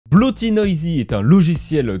BloatyNosy est un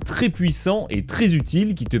logiciel très puissant et très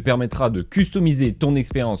utile qui te permettra de customiser ton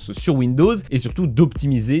expérience sur Windows et surtout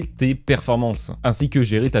d'optimiser tes performances, ainsi que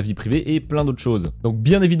gérer ta vie privée et plein d'autres choses. Donc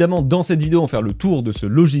bien évidemment, dans cette vidéo, on va faire le tour de ce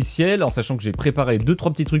logiciel en sachant que j'ai préparé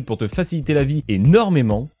 2-3 petits trucs pour te faciliter la vie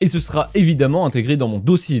énormément, et ce sera évidemment intégré dans mon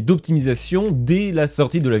dossier d'optimisation dès la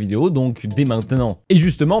sortie de la vidéo, donc dès maintenant. Et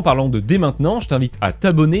justement, en parlant de dès maintenant, je t'invite à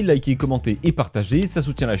t'abonner, liker, commenter et partager, ça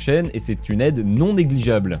soutient la chaîne et c'est une aide non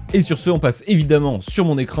négligeable. Et sur ce, on passe évidemment sur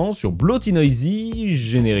mon écran, sur BloatyNosy,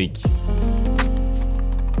 générique.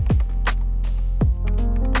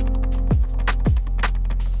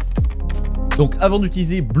 Donc avant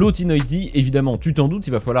d'utiliser BloatyNosy, évidemment tu t'en doutes,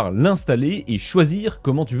 il va falloir l'installer et choisir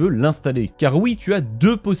comment tu veux l'installer. Car oui, tu as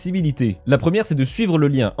deux possibilités. La première, c'est de suivre le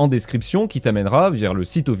lien en description qui t'amènera vers le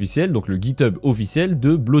site officiel, donc le GitHub officiel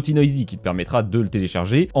de BloatyNosy, qui te permettra de le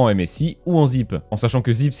télécharger en MSI ou en zip. En sachant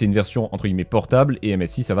que zip c'est une version entre guillemets portable et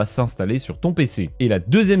MSI ça va s'installer sur ton PC. Et la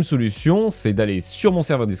deuxième solution, c'est d'aller sur mon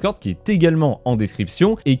serveur Discord qui est également en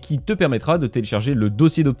description et qui te permettra de télécharger le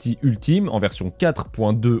dossier d'Opti ULTIME en version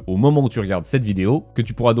 4.2 au moment où tu regardes cette vidéo, que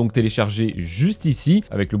tu pourras donc télécharger juste ici,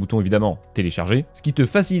 avec le bouton évidemment télécharger, ce qui te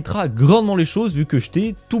facilitera grandement les choses vu que je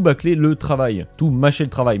t'ai tout bâclé le travail, tout mâché le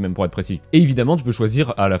travail même pour être précis. Et évidemment tu peux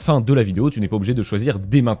choisir à la fin de la vidéo, tu n'es pas obligé de choisir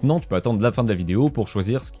dès maintenant, tu peux attendre la fin de la vidéo pour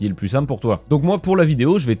choisir ce qui est le plus simple pour toi. Donc moi pour la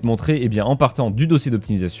vidéo, je vais te montrer en partant du dossier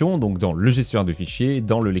d'optimisation, donc dans le gestionnaire de fichiers,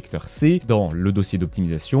 dans le lecteur C, dans le dossier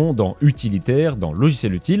d'optimisation, dans utilitaire, dans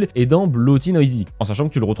logiciel utile et dans BloatyNosy, en sachant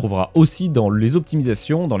que tu le retrouveras aussi dans les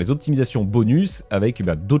optimisations bonus avec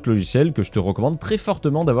d'autres logiciels que je te recommande très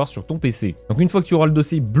fortement d'avoir sur ton PC. Donc une fois que tu auras le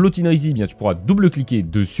dossier BloatyNosy, tu pourras double-cliquer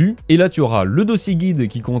dessus et là tu auras le dossier guide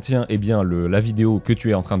qui contient la vidéo que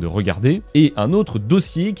tu es en train de regarder et un autre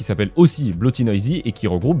dossier qui s'appelle aussi BloatyNosy et qui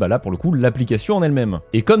regroupe là pour le coup l'application en elle-même.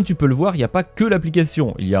 Et comme tu peux le voir, il n'y a pas que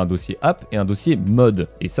l'application, il y a un dossier app et un dossier mode,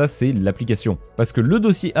 et ça c'est l'application. Parce que le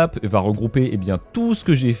dossier app va regrouper tout ce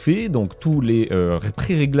que j'ai fait, donc tous les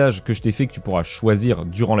pré-réglages que je t'ai fait que tu pourras choisir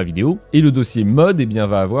durant la vidéo, et le dossier mode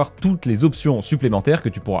va avoir toutes les options supplémentaires que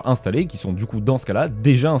tu pourras installer qui sont du coup dans ce cas là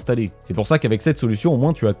déjà installées. C'est pour ça qu'avec cette solution au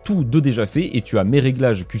moins tu as tout de déjà fait et tu as mes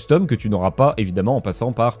réglages custom que tu n'auras pas évidemment en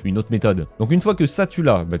passant par une autre méthode. Donc une fois que ça tu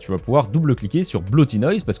l'as, tu vas pouvoir double-cliquer sur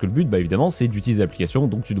BloatyNosy parce que le but évidemment c'est d'utiliser l'application,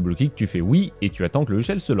 donc tu double-cliques, tu fais oui et tu attends que le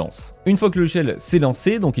logiciel se lance. Une fois que le logiciel s'est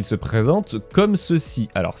lancé, donc il se présente comme ceci.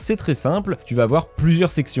 Alors c'est très simple, tu vas avoir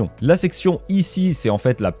plusieurs sections. La section ici c'est en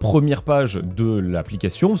fait la première page de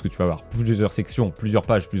l'application parce que tu vas avoir plusieurs sections, plusieurs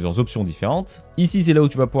pages, plusieurs options différentes. Ici c'est là où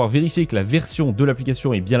tu vas pouvoir vérifier que la version de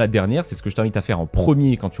l'application est bien la dernière, c'est ce que je t'invite à faire en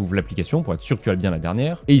premier quand tu ouvres l'application pour être sûr que tu as bien la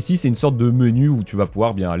dernière. Et ici c'est une sorte de menu où tu vas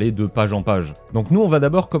pouvoir aller de page en page. Donc nous on va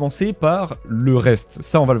d'abord commencer par le reste,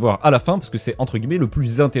 ça on va le voir à la fin parce que c'est entre guillemets le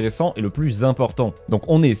plus intéressant et le plus important. Donc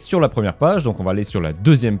on est sur la première page, donc on va aller sur la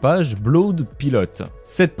deuxième page, Bloat Pilot.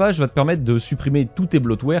 Cette page va te permettre de supprimer tous tes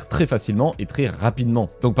bloatware très facilement et très rapidement.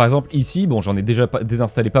 Donc par exemple ici, j'en ai déjà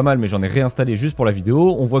désinstallé pas mal mais j'en ai réinstallé juste pour la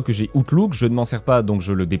vidéo. On voit que j'ai Outlook, je ne m'en sers pas donc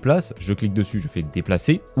je le déplace, je clique dessus, je fais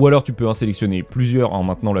déplacer. Ou alors tu peux en sélectionner plusieurs en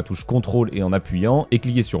maintenant la touche CTRL et en appuyant et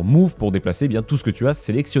cliquer sur Move pour déplacer tout ce que tu as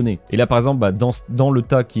sélectionné. Et là par exemple dans le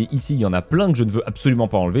tas qui est ici, il y en a plein que je ne veux absolument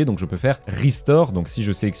pas enlever, donc je peux faire Restore, donc si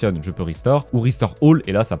je sélectionne je peux Restore, ou Restore All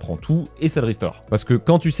et là ça prend tout et ça le restore. Parce que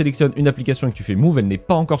quand tu sélectionnes une application et que tu fais Move, elle n'est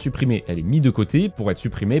pas encore supprimée, elle est mise de côté pour être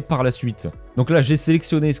supprimée par la suite. Donc là j'ai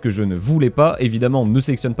sélectionné ce que je ne voulais pas, évidemment ne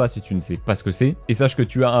sélectionne pas si tu ne sais pas ce que c'est. Et sache que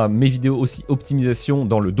tu as mes vidéos aussi optimisation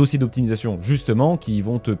dans le dossier d'optimisation justement qui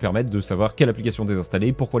vont te permettre de savoir quelle application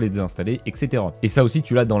désinstaller, pourquoi les désinstaller, etc. Et ça aussi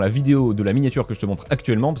tu l'as dans la vidéo de la miniature que je te montre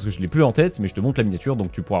actuellement parce que je l'ai plus en tête mais je te montre la miniature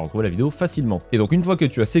donc tu pourras retrouver la vidéo facilement. Et donc une fois que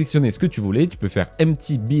tu as sélectionné ce que tu voulais, tu peux faire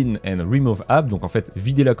Empty Bin and Remove App, donc en fait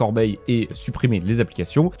vider la corbeille et supprimer les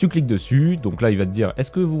applications. Tu cliques dessus, donc là il va te dire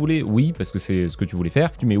est-ce que vous voulez oui parce que c'est ce que tu voulais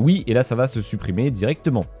faire. Tu mets oui et là ça va se supprimer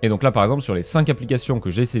directement. Et donc là par exemple sur les 5 applications que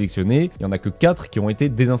j'ai sélectionnées, il y en a que 4 qui ont été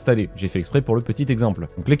désinstallées. J'ai fait exprès pour le petit exemple.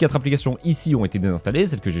 Donc les 4 applications ici ont été désinstallées,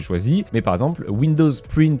 celles que j'ai choisies, mais par exemple Windows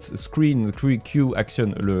Print Screen Queue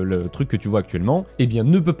Action, le truc que tu vois actuellement,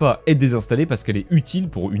 ne peut pas être désinstallée parce qu'elle est utile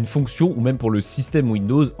pour une fonction ou même pour le système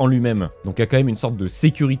Windows en lui-même. Donc il y a quand même une sorte de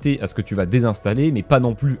sécurité à ce que tu vas désinstaller, mais pas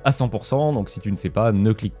non plus à 100%, donc si tu ne sais pas,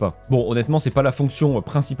 ne clique pas. Bon honnêtement c'est pas la fonction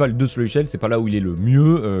principale de ce logiciel, c'est pas là où il est le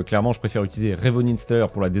mieux, clairement je préfère utiliser utiliser Revon Installer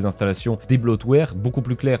pour la désinstallation des bloatware, beaucoup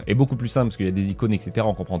plus clair et beaucoup plus simple parce qu'il y a des icônes, etc.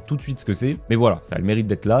 On comprend tout de suite ce que c'est. Mais voilà, ça a le mérite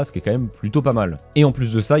d'être là, ce qui est quand même plutôt pas mal. Et en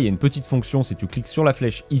plus de ça, il y a une petite fonction, si tu cliques sur la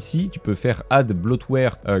flèche ici, tu peux faire add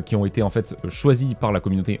bloatware qui ont été en fait choisis par la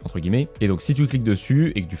communauté, entre guillemets. Et donc si tu cliques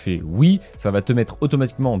dessus et que tu fais oui, ça va te mettre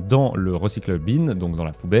automatiquement dans le recycle bin, donc dans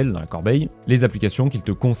la poubelle, dans la corbeille, les applications qu'il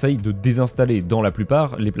te conseille de désinstaller. Dans la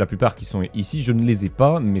plupart qui sont ici, je ne les ai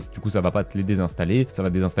pas, mais du coup ça va pas te les désinstaller, ça va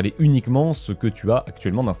désinstaller uniquement ce que tu as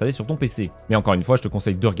actuellement d'installé sur ton PC. Mais encore une fois, je te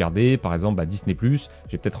conseille de regarder, par exemple Disney+,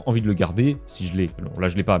 j'ai peut-être envie de le garder, si je l'ai, bon là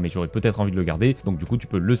je l'ai pas, mais j'aurais peut-être envie de le garder, donc du coup tu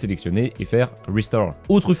peux le sélectionner et faire Restore.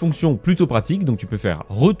 Autre fonction plutôt pratique, donc tu peux faire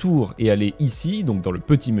retour et aller ici, donc dans le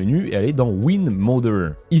petit menu, et aller dans Win Modder.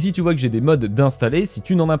 Ici tu vois que j'ai des modes d'installer, si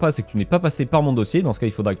tu n'en as pas, c'est que tu n'es pas passé par mon dossier, dans ce cas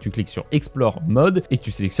il faudra que tu cliques sur Explore Mode et que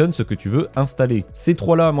tu sélectionnes ce que tu veux installer. Ces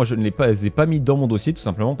trois-là, moi je ne les ai pas mis dans mon dossier, tout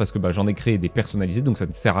simplement parce que j'en ai créé des personnalisés, donc ça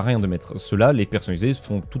ne sert à rien de mettre ceux-là. Les personnalisés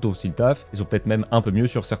font tout aussi le taf, ils sont peut-être même un peu mieux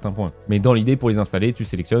sur certains points. Mais dans l'idée, pour les installer, tu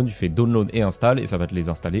sélectionnes, tu fais Download et Install, et ça va te les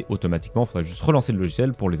installer automatiquement. Il faudra juste relancer le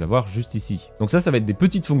logiciel pour les avoir juste ici. Donc ça va être des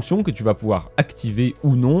petites fonctions que tu vas pouvoir activer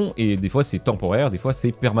ou non, et des fois c'est temporaire, des fois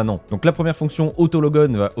c'est permanent. Donc la première fonction,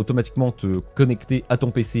 Autologon, va automatiquement te connecter à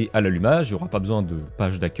ton PC à l'allumage. Il n'y aura pas besoin de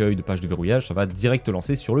page d'accueil, de page de verrouillage, ça va direct te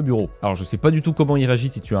lancer sur le bureau. Alors je sais pas du tout comment il réagit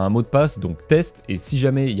si tu as un mot de passe, donc teste, et si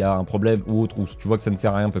jamais il y a un problème ou autre, ou si tu vois que ça ne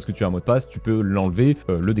sert à rien parce que tu as un mot de passe, tu peux l'enlever,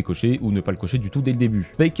 le décocher ou ne pas le cocher du tout dès le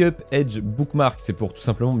début. Backup Edge Bookmark, c'est pour tout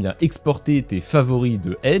simplement bien exporter tes favoris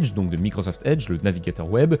de Edge, donc de Microsoft Edge, le navigateur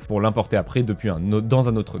web, pour l'importer après depuis dans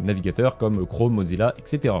un autre navigateur comme Chrome, Mozilla,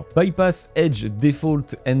 etc. Bypass Edge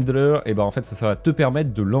Default Handler, et en fait ça va te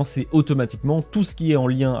permettre de lancer automatiquement tout ce qui est en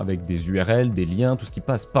lien avec des URL, des liens, tout ce qui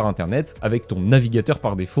passe par internet avec ton navigateur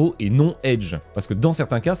par défaut et non Edge. Parce que dans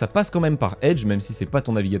certains cas ça passe quand même par Edge, même si c'est pas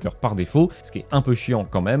ton navigateur par défaut, ce qui est un peu chiant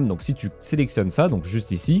quand même. Donc si tu sélectionnes ça, donc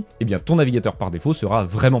juste ici, et bien ton navigateur par défaut sera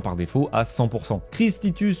vraiment par défaut à 100%.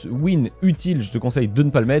 Christitus Win Utile, je te conseille de ne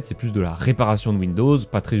pas le mettre, c'est plus de la réparation de Windows,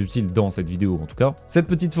 pas très utile dans cette vidéo en tout cas. Cette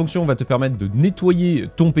petite fonction va te permettre de nettoyer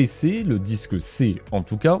ton PC, le disque C en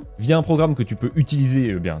tout cas, via un programme que tu peux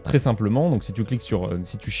utiliser bien très simplement. Donc si tu cliques sur,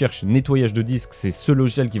 si tu cherches nettoyage de disque, c'est ce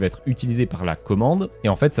logiciel qui va être utilisé par la commande, et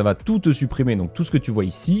en fait ça va tout te supprimer, donc tout ce que tu vois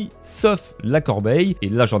ici, sauf la corbeille, et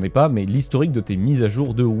là j'en ai pas, mais l'historique de tes mises à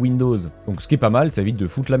jour de Windows. Donc ce qui est pas mal, ça évite de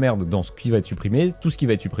foutre la merde dans ce qui va être supprimé, tout ce qui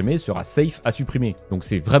va être supprimé sera safe à supprimer. Donc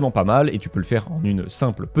c'est vraiment pas mal, et tu peux le faire en une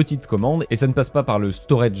simple petite commande, et ça ne passe pas par le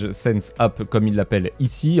Storage Sense App comme il l'appelle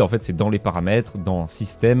ici. En fait c'est dans les paramètres, dans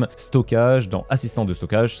système, stockage, dans assistant de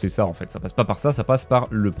stockage, c'est ça en fait, ça passe pas par ça, ça passe par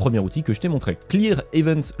le premier outil que je t'ai montré. Clear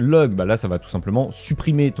Events Log, là ça va tout simplement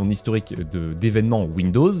supprimer ton historique d'événements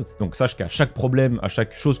Windows. Donc sache qu'à chaque problème, à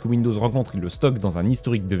chaque chose que Windows rencontre, il le stocke dans un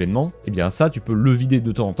historique d'événements. Et bien ça, tu peux le vider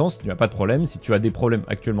de temps en temps si tu n'as pas de problème. Si tu as des problèmes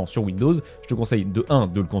actuellement sur Windows, je te conseille de 1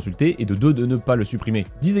 de le consulter et de 2 de ne pas le supprimer.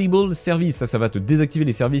 Disable Service, ça va te désactiver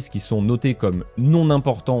les services qui sont notés comme non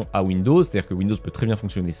importants à Windows, c'est-à-dire que Windows peut très bien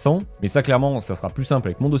fonctionner sans. Mais ça clairement, ça sera plus simple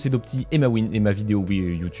avec mon dossier d'Opti et ma vidéo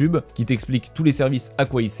YouTube qui t'explique tous les services, à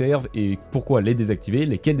quoi ils servent et pourquoi les désactiver,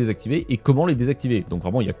 lesquels désactiver et comment les désactiver. Donc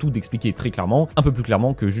vraiment, il y a tout d'expliquer très clairement, un peu plus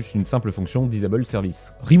clairement que juste une simple fonction Disable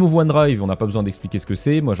Service. Remove OneDrive, on n'a pas besoin d'expliquer ce que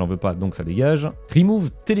c'est, moi j'en veux pas donc ça dégage. Remove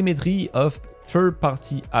Télémétrie of Third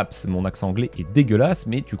Party Apps, mon accent anglais est dégueulasse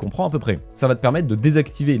mais tu comprends à peu près. Ça va te permettre de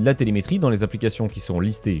désactiver la télémétrie dans les applications qui sont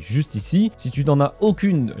listées juste ici. Si tu n'en as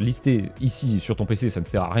aucune listée ici sur ton PC, ça ne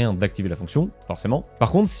sert à rien d'activer la fonction, forcément.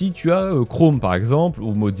 Par contre, si tu as Chrome par exemple,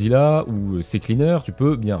 ou Mozilla, ou CCleaner, tu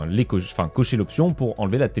peux bien cocher l'option pour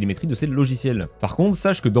enlever la télémétrie de ces logiciels. Par contre,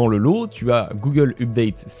 sache que dans le lot, tu as Google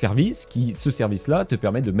Update Service, ce service-là te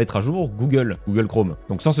permet de mettre à jour Google Chrome.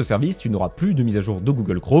 Donc sans ce service, tu n'auras plus de mise à jour de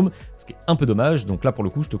Google Chrome, ce qui est un peu dommage. Donc là pour le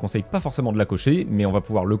coup je te conseille pas forcément de la cocher, mais on va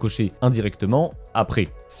pouvoir le cocher indirectement après,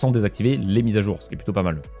 sans désactiver les mises à jour, ce qui est plutôt pas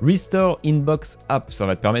mal. Restore Inbox App, ça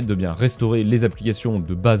va te permettre de bien restaurer les applications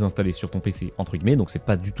de base installées sur ton PC entre guillemets, donc c'est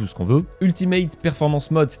pas du tout ce qu'on veut. Ultimate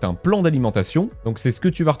Performance Mode, c'est un plan d'alimentation, donc c'est ce que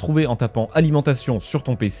tu vas retrouver en tapant alimentation sur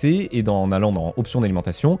ton PC et en allant dans options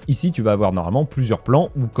d'alimentation. Ici tu vas avoir normalement plusieurs plans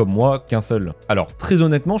ou comme moi qu'un seul. Alors très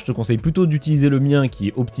honnêtement je te conseille plutôt d'utiliser le mien qui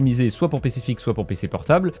est optimisé soit pour PC fixe soit pour PC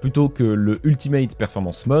portable, plutôt que le Ultimate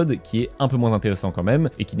Performance Mode qui est un peu moins intéressant quand même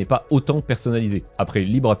et qui n'est pas autant personnalisé. Après,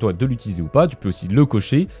 libre à toi de l'utiliser ou pas, tu peux aussi le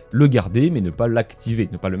cocher, le garder mais ne pas l'activer,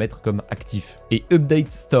 ne pas le mettre comme actif. Et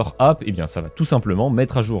Update Store App, eh bien ça va tout simplement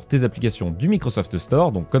mettre à jour tes applications du Microsoft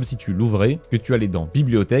Store, donc comme si tu l'ouvrais, que tu allais dans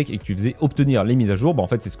Bibliothèque et que tu faisais obtenir les mises à jour. En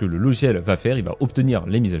fait c'est ce que le logiciel va faire, il va obtenir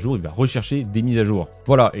les mises à jour, il va rechercher des mises à jour.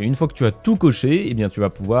 Voilà, et une fois que tu as tout coché, eh bien tu vas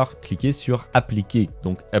pouvoir cliquer sur appliquer,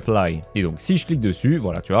 donc apply. Et donc si je clique dessus,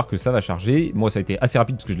 voilà, tu vas voir que ça va charger. Moi ça a été assez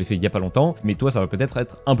rapide parce que je l'ai fait il y a pas longtemps, mais toi ça va peut-être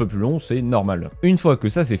être un peu plus long, c'est normal. Une fois que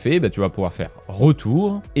ça c'est fait, bah, tu vas pouvoir faire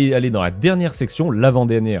retour et aller dans la dernière section,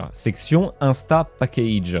 l'avant-dernière section Insta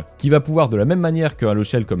Package, qui va pouvoir de la même manière qu'un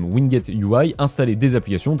logiciel comme Winget UI installer des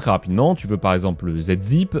applications très rapidement. Tu veux par exemple le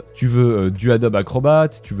ZZip, tu veux du Adobe Acrobat,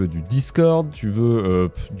 tu veux du Discord, tu veux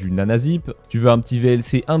du Nanazip, tu veux un petit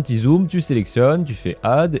VLC, un petit zoom, tu sélectionnes, tu fais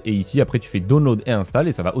add et ici après tu fais download et install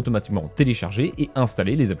et ça va automatiquement télécharger et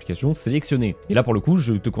installer les applications sélectionnées. Et là pour le coup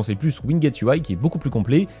je te conseille plus Winget UI qui est beaucoup plus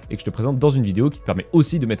complet et que je te présente dans une vidéo qui te permet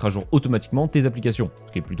aussi de mettre à jour automatiquement tes applications,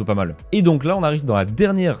 ce qui est plutôt pas mal. Et donc là on arrive dans la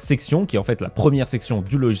dernière section qui est en fait la première section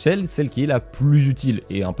du logiciel, celle qui est la plus utile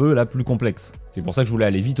et un peu la plus complexe. C'est pour ça que je voulais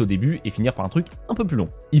aller vite au début et finir par un truc un peu plus long.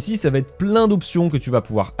 Ici, ça va être plein d'options que tu vas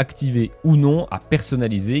pouvoir activer ou non à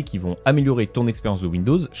personnaliser qui vont améliorer ton expérience de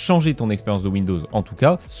Windows, changer ton expérience de Windows en tout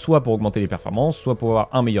cas, soit pour augmenter les performances, soit pour avoir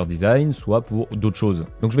un meilleur design, soit pour d'autres choses.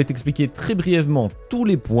 Donc je vais t'expliquer très brièvement tous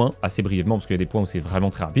les points, assez brièvement parce qu'il y a des points où c'est vraiment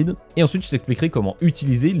très rapide, et ensuite je t'expliquerai comment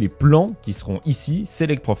utiliser les plans qui seront ici,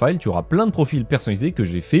 Select Profile, tu auras plein de profils personnalisés que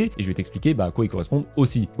j'ai fait et je vais t'expliquer à quoi ils correspondent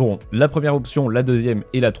aussi. Bon, la première option, la deuxième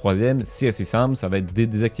et la troisième, c'est assez simple. Ça va être des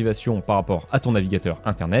désactivations par rapport à ton navigateur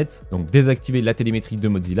internet, donc désactiver la télémétrie de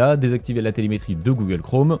Mozilla, désactiver la télémétrie de Google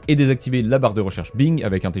Chrome et désactiver la barre de recherche Bing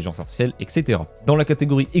avec intelligence artificielle, etc. Dans la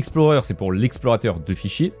catégorie Explorer, c'est pour l'explorateur de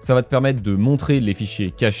fichiers, ça va te permettre de montrer les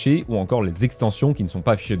fichiers cachés ou encore les extensions qui ne sont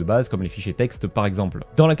pas affichées de base comme les fichiers texte par exemple.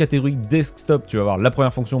 Dans la catégorie Desktop, tu vas avoir la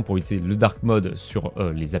première fonction pour utiliser le Dark Mode sur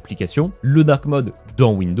les applications, le Dark Mode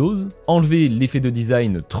dans Windows, enlever l'effet de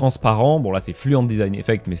design transparent, bon là c'est Fluent Design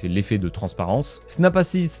Effect mais c'est l'effet de transparence. Snap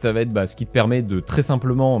Assist, ça va être ce qui te permet de très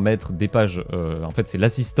simplement mettre des pages, en fait c'est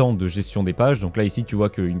l'assistant de gestion des pages, donc là ici tu vois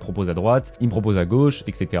qu'il me propose à droite, il me propose à gauche,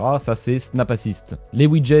 etc. Ça c'est Snap Assist. Les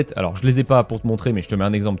widgets, alors je les ai pas pour te montrer mais je te mets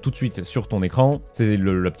un exemple tout de suite sur ton écran, c'est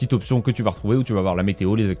la petite option que tu vas retrouver où tu vas voir la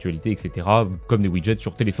météo, les actualités, etc. comme des widgets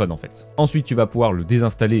sur téléphone en fait. Ensuite tu vas pouvoir le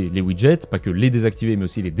désinstaller les widgets, pas que les désactiver mais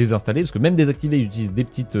aussi les désinstaller, parce que même désactiver ils utilisent des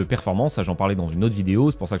petites performances, ça j'en parlais dans une autre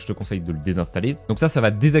vidéo, c'est pour ça que je te conseille de le désinstaller. Donc ça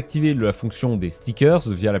va désactiver la fonction des stickers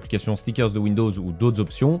via l'application stickers de Windows ou d'autres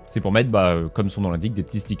options. C'est pour mettre, comme son nom l'indique, des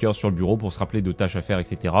petits stickers sur le bureau pour se rappeler de tâches à faire,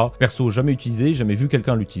 etc. Perso, jamais utilisé, jamais vu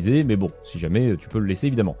quelqu'un l'utiliser, mais bon, si jamais, tu peux le laisser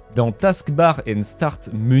évidemment. Dans Taskbar and Start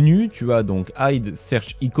Menu, tu as donc Hide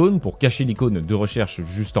Search Icon pour cacher l'icône de recherche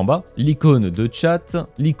juste en bas, l'icône de chat,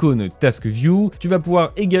 l'icône Task View. Tu vas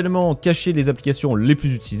pouvoir également cacher les applications les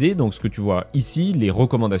plus utilisées, donc ce que tu vois ici, les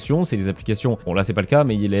recommandations, c'est les applications, bon là c'est pas le cas,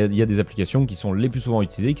 mais il y a des applications qui sont les plus souvent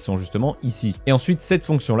utilisées, qui sont justement ici. Et ensuite, cette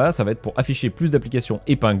fonction-là, ça va être pour afficher plus d'applications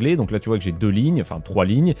épinglées. Donc là, tu vois que j'ai 2 lignes, enfin 3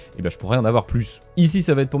 lignes, et je pourrais en avoir plus. Ici,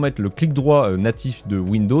 ça va être pour mettre le clic droit natif de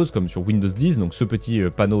Windows, comme sur Windows 10, donc ce petit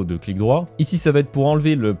panneau de clic droit. Ici, ça va être pour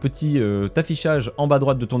enlever le petit affichage en bas à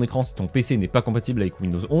droite de ton écran si ton PC n'est pas compatible avec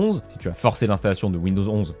Windows 11, si tu as forcé l'installation de Windows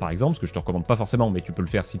 11 par exemple, ce que je te recommande pas forcément, mais tu peux le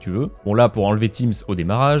faire si tu veux. Bon là, pour enlever Teams au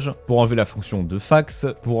démarrage, pour enlever la fonction de fax,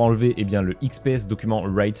 pour enlever le XPS Document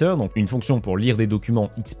Writer, donc une fonction pour lire des documents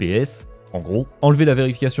XPS. En gros, enlever la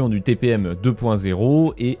vérification du TPM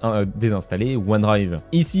 2.0 et désinstaller OneDrive.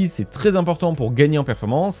 Ici, c'est très important pour gagner en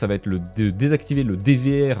performance, ça va être de désactiver le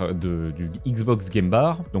DVR du Xbox Game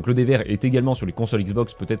Bar. Donc le DVR est également sur les consoles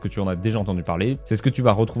Xbox, peut-être que tu en as déjà entendu parler. C'est ce que tu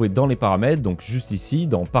vas retrouver dans les paramètres, donc juste ici,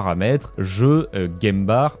 dans paramètres, jeu, Game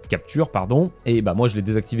Bar, capture, pardon. Et moi je l'ai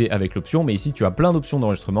désactivé avec l'option, mais ici tu as plein d'options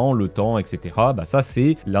d'enregistrement, le temps, etc. Ça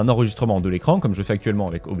c'est un enregistrement de l'écran, comme je fais actuellement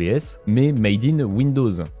avec OBS, mais made in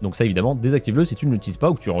Windows. Donc ça évidemment, désactive-le si tu ne l'utilises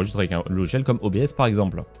pas ou que tu enregistres avec un logiciel comme OBS par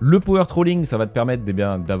exemple. Le power trolling, ça va te permettre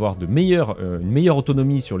d'avoir une meilleure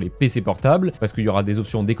autonomie sur les PC portables parce qu'il y aura des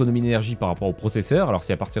options d'économie d'énergie par rapport au processeur. Alors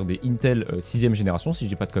c'est à partir des Intel 6ème génération si je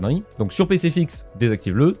dis pas de conneries. Donc sur PC fixe,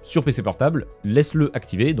 désactive-le. Sur PC portable, laisse-le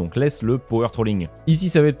activer, donc laisse le power trolling. Ici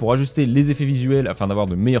ça va être pour ajuster les effets visuels afin d'avoir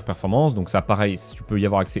de meilleures performances. Donc ça pareil, tu peux y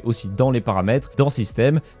avoir accès aussi dans les paramètres, dans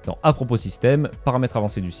système, dans à propos système, paramètres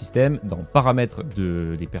avancés du système, dans paramètres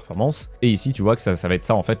des performances. Et ici, tu vois que ça va être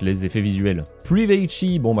ça en fait, les effets visuels.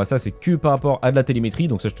 Privacy, bon bah ça c'est que par rapport à de la télémétrie,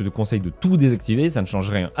 donc ça je te conseille de tout désactiver, ça ne change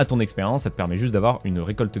rien à ton expérience, ça te permet juste d'avoir une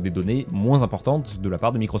récolte des données moins importante de la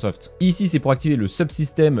part de Microsoft. Ici c'est pour activer le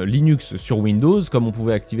subsystème Linux sur Windows, comme on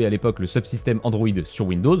pouvait activer à l'époque le subsystème Android sur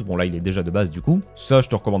Windows, bon là il est déjà de base du coup, ça je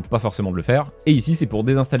te recommande pas forcément de le faire. Et ici c'est pour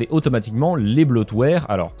désinstaller automatiquement les bloatware,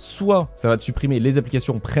 alors soit ça va te supprimer les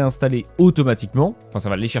applications préinstallées automatiquement, enfin ça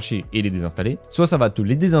va les chercher et les désinstaller, soit ça va te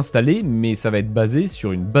les désinstaller mais ça va être basé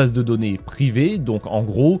sur une base de données privée, donc en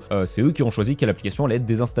gros c'est eux qui ont choisi quelle application allait être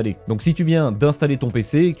désinstallée. Donc si tu viens d'installer ton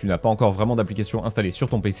PC et que tu n'as pas encore vraiment d'application installée sur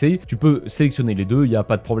ton PC, tu peux sélectionner les deux, il n'y a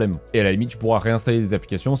pas de problème. Et à la limite tu pourras réinstaller des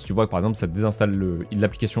applications, si tu vois que par exemple ça te désinstalle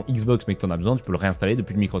l'application Xbox mais que tu en as besoin, tu peux le réinstaller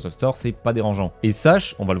depuis le Microsoft Store, c'est pas dérangeant. Et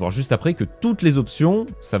sache, on va le voir juste après, que toutes les options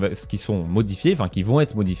qui sont modifiées, enfin qui vont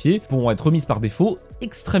être modifiées, pourront être remises par défaut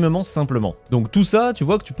extrêmement simplement. Donc tout ça, tu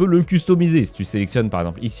vois que tu peux le customiser. Si tu sélectionnes par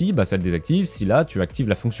exemple ici, bah ça le désactive, si là tu actives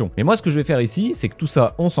la fonction. Mais moi ce que je vais faire ici, c'est que tout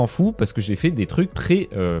ça on s'en fout parce que j'ai fait des trucs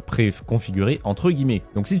pré-configurés entre guillemets.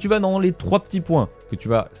 Donc si tu vas dans les trois petits points, que tu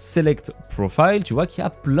vas select profile, tu vois qu'il y a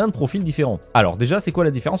plein de profils différents. Alors déjà, c'est quoi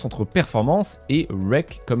la différence entre performance et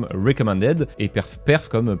rec comme recommended et perf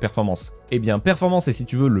comme performance? Eh bien, performance, c'est si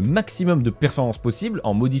tu veux le maximum de performance possible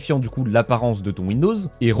en modifiant du coup l'apparence de ton Windows,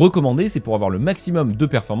 et recommandé, c'est pour avoir le maximum de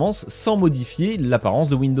performance sans modifier l'apparence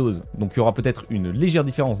de Windows. Donc il y aura peut-être une légère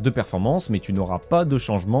différence de performance, mais tu n'auras pas de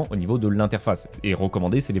changement au niveau de l'interface. Et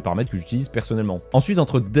recommandé, c'est les paramètres que j'utilise personnellement. Ensuite,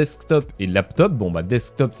 entre desktop et laptop, bon bah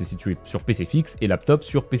desktop c'est situé sur PC fixe et laptop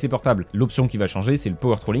sur PC portable. L'option qui va changer, c'est le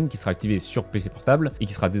power trolling qui sera activé sur PC portable et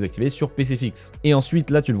qui sera désactivé sur PC fixe. Et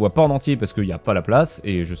ensuite, là tu le vois pas en entier parce qu'il n'y a pas la place,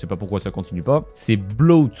 et je sais pas pourquoi ça continue pas. C'est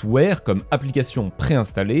bloatware comme application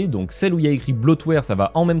préinstallée, donc celle où il y a écrit bloatware, ça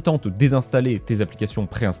va en même temps te désinstaller tes applications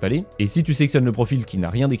préinstallées, et si tu sélectionnes le profil qui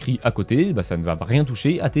n'a rien d'écrit à côté, bah ça ne va rien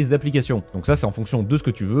toucher à tes applications. Donc ça c'est en fonction de ce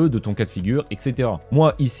que tu veux, de ton cas de figure, etc.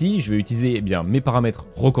 Moi ici, je vais utiliser bien mes paramètres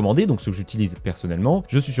recommandés, donc ceux que j'utilise personnellement.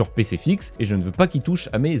 Je suis sur PC fixe et je ne veux pas qu'il touche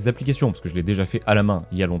à mes applications parce que je l'ai déjà fait à la main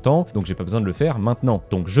il y a longtemps, donc j'ai pas besoin de le faire maintenant.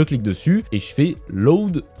 Donc je clique dessus et je fais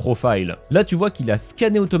load profile. Là tu vois qu'il a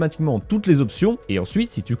scanné automatiquement toutes les options, et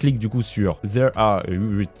ensuite si tu cliques du coup sur there are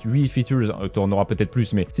 3 features, tu en auras peut-être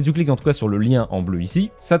plus, mais si tu cliques en tout cas sur le lien en bleu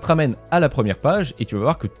ici, ça te ramène à la première page et tu vas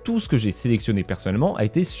voir que tout ce que j'ai sélectionné personnellement a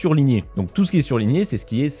été surligné. Donc tout ce qui est surligné, c'est ce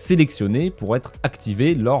qui est sélectionné pour être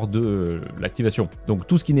activé lors de l'activation. Donc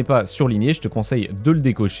tout ce qui n'est pas surligné, je te conseille de le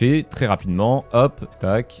décocher très rapidement. Hop,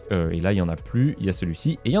 tac, et là il y en a plus, il y a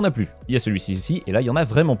celui-ci et il y en a plus. Il y a celui-ci aussi et là il y en a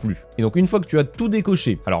vraiment plus. Et donc une fois que tu as tout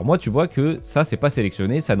décoché, alors moi tu vois que ça c'est pas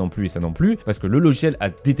sélectionné, ça non plus et ça non plus, parce que le logiciel a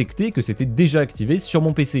détecté que c'était déjà activé sur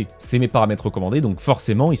mon PC. C'est mes paramètres recommandés, donc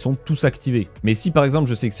forcément ils sont tous activés. Mais si par exemple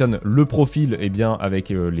je sélectionne le profil, et bien avec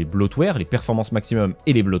les bloatware, les performances maximum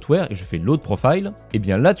et les bloatware, et je fais load profile, et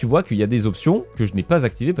bien là tu vois qu'il y a des options que je n'ai pas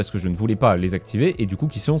activées parce que je ne voulais pas les activer et du coup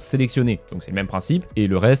qui sont sélectionnées. Donc c'est le même principe, et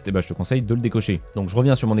le reste, et ben, je te conseille de le décocher. Donc je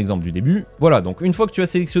reviens sur mon exemple du début. Voilà, donc une fois que tu as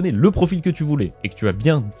sélectionné le profil que tu voulais et que tu as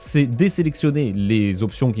bien désélectionné les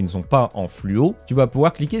options qui ne sont pas en fluo, tu vas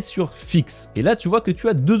pouvoir cliquer sur Fix. Et là tu vois que tu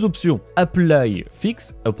as deux options, Apply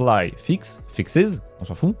Fix, Fixes, on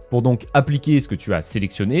s'en fout, pour donc appliquer ce que tu as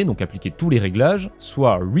sélectionné, donc appliquer tous les réglages,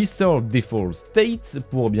 soit Restore Default State,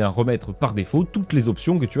 pour bien remettre par défaut toutes les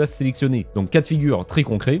options que tu as sélectionnées. Donc cas de figure très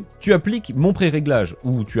concret, tu appliques mon pré-réglage,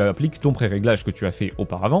 ou tu appliques ton pré-réglage que tu as fait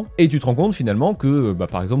auparavant, et tu te rends compte finalement que,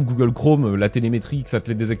 par exemple Google Chrome, la télémétrie, que ça te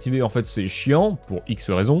l'ait désactivé, en fait c'est chiant, pour X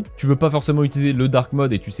raisons, tu veux pas forcément utiliser le dark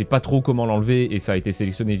mode et tu sais pas trop comment l'enlever et ça a été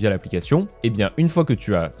sélectionné via l'application, et bien une fois que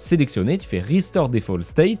tu as sélectionné, tu fais Restore Default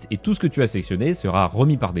State, et tout ce que tu as sélectionné sera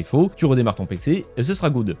remis par défaut, tu redémarres ton PC et ce sera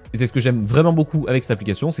good. Et c'est ce que j'aime vraiment beaucoup avec cette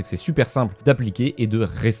application, c'est que c'est super simple d'appliquer et de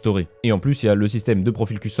restaurer. Et en plus, il y a le système de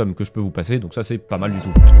profil custom que je peux vous passer, donc ça c'est pas mal du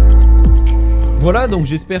tout. Voilà, donc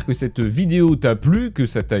j'espère que cette vidéo t'a plu, que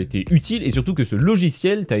ça t'a été utile et surtout que ce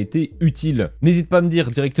logiciel t'a été utile. N'hésite pas à me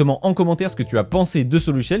dire directement en commentaire ce que tu as pensé de ce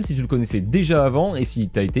logiciel, si tu le connaissais déjà avant et s'il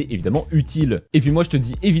t'a été évidemment utile. Et puis moi je te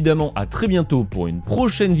dis évidemment à très bientôt pour une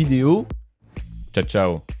prochaine vidéo. Ciao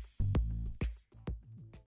ciao.